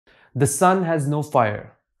The sun has no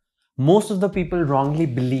fire. Most of the people wrongly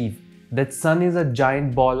believe that sun is a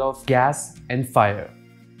giant ball of gas and fire.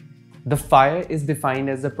 The fire is defined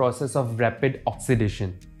as the process of rapid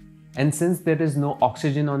oxidation, and since there is no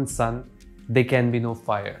oxygen on sun, there can be no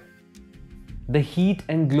fire. The heat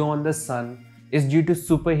and glow on the sun is due to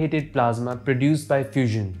superheated plasma produced by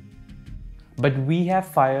fusion. But we have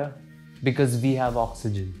fire because we have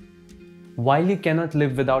oxygen. While you cannot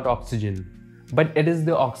live without oxygen, but it is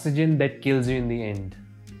the oxygen that kills you in the end.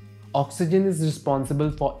 Oxygen is responsible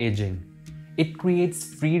for aging. It creates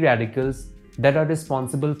free radicals that are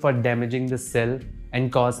responsible for damaging the cell and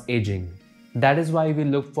cause aging. That is why we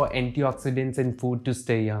look for antioxidants in food to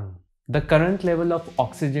stay young. The current level of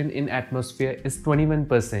oxygen in atmosphere is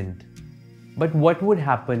 21%. But what would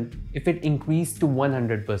happen if it increased to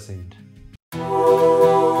 100%?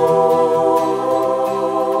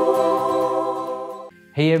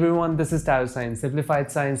 Hey everyone, this is TyroScience,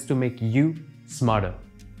 simplified science to make you smarter.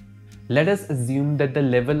 Let us assume that the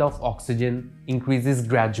level of oxygen increases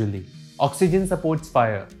gradually. Oxygen supports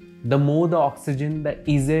fire. The more the oxygen, the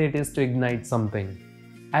easier it is to ignite something.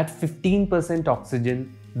 At 15%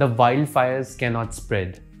 oxygen, the wildfires cannot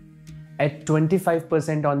spread. At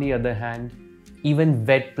 25% on the other hand, even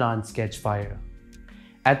wet plants catch fire.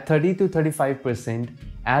 At 30 to 35%,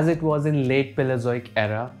 as it was in late Palaeozoic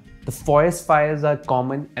era, the forest fires are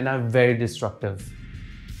common and are very destructive.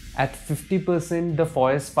 At 50%, the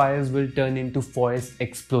forest fires will turn into forest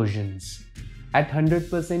explosions. At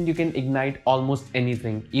 100%, you can ignite almost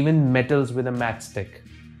anything, even metals with a matchstick,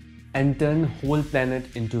 and turn whole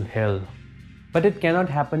planet into hell. But it cannot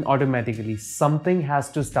happen automatically. Something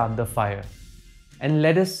has to start the fire. And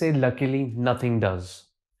let us say luckily nothing does.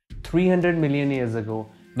 300 million years ago,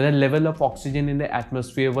 when the level of oxygen in the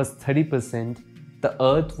atmosphere was 30%, the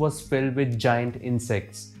earth was filled with giant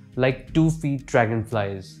insects, like 2-feet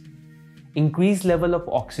dragonflies. Increased level of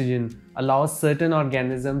oxygen allows certain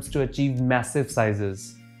organisms to achieve massive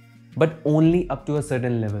sizes, but only up to a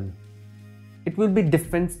certain level. It will be a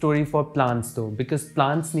different story for plants though, because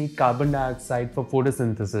plants need carbon dioxide for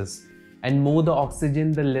photosynthesis, and more the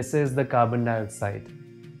oxygen, the lesser is the carbon dioxide.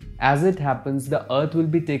 As it happens, the earth will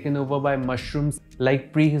be taken over by mushrooms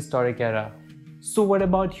like prehistoric era. So what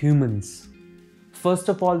about humans? First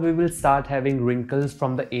of all, we will start having wrinkles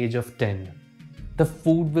from the age of 10. The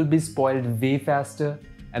food will be spoiled way faster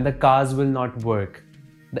and the cars will not work.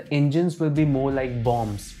 The engines will be more like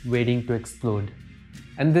bombs waiting to explode.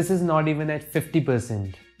 And this is not even at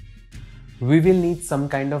 50%. We will need some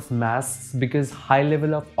kind of masks because high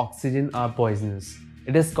level of oxygen are poisonous.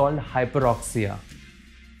 It is called hyperoxia.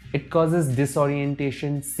 It causes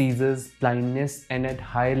disorientation, seizures, blindness, and at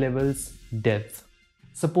high levels, death.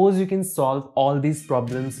 Suppose you can solve all these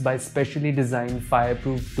problems by specially designed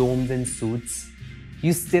fireproof domes and suits.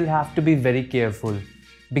 You still have to be very careful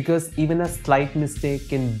because even a slight mistake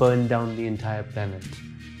can burn down the entire planet.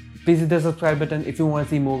 Please hit the subscribe button if you want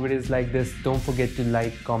to see more videos like this. Don't forget to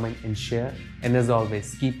like, comment and share. And as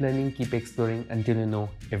always, keep learning, keep exploring until you know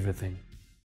everything.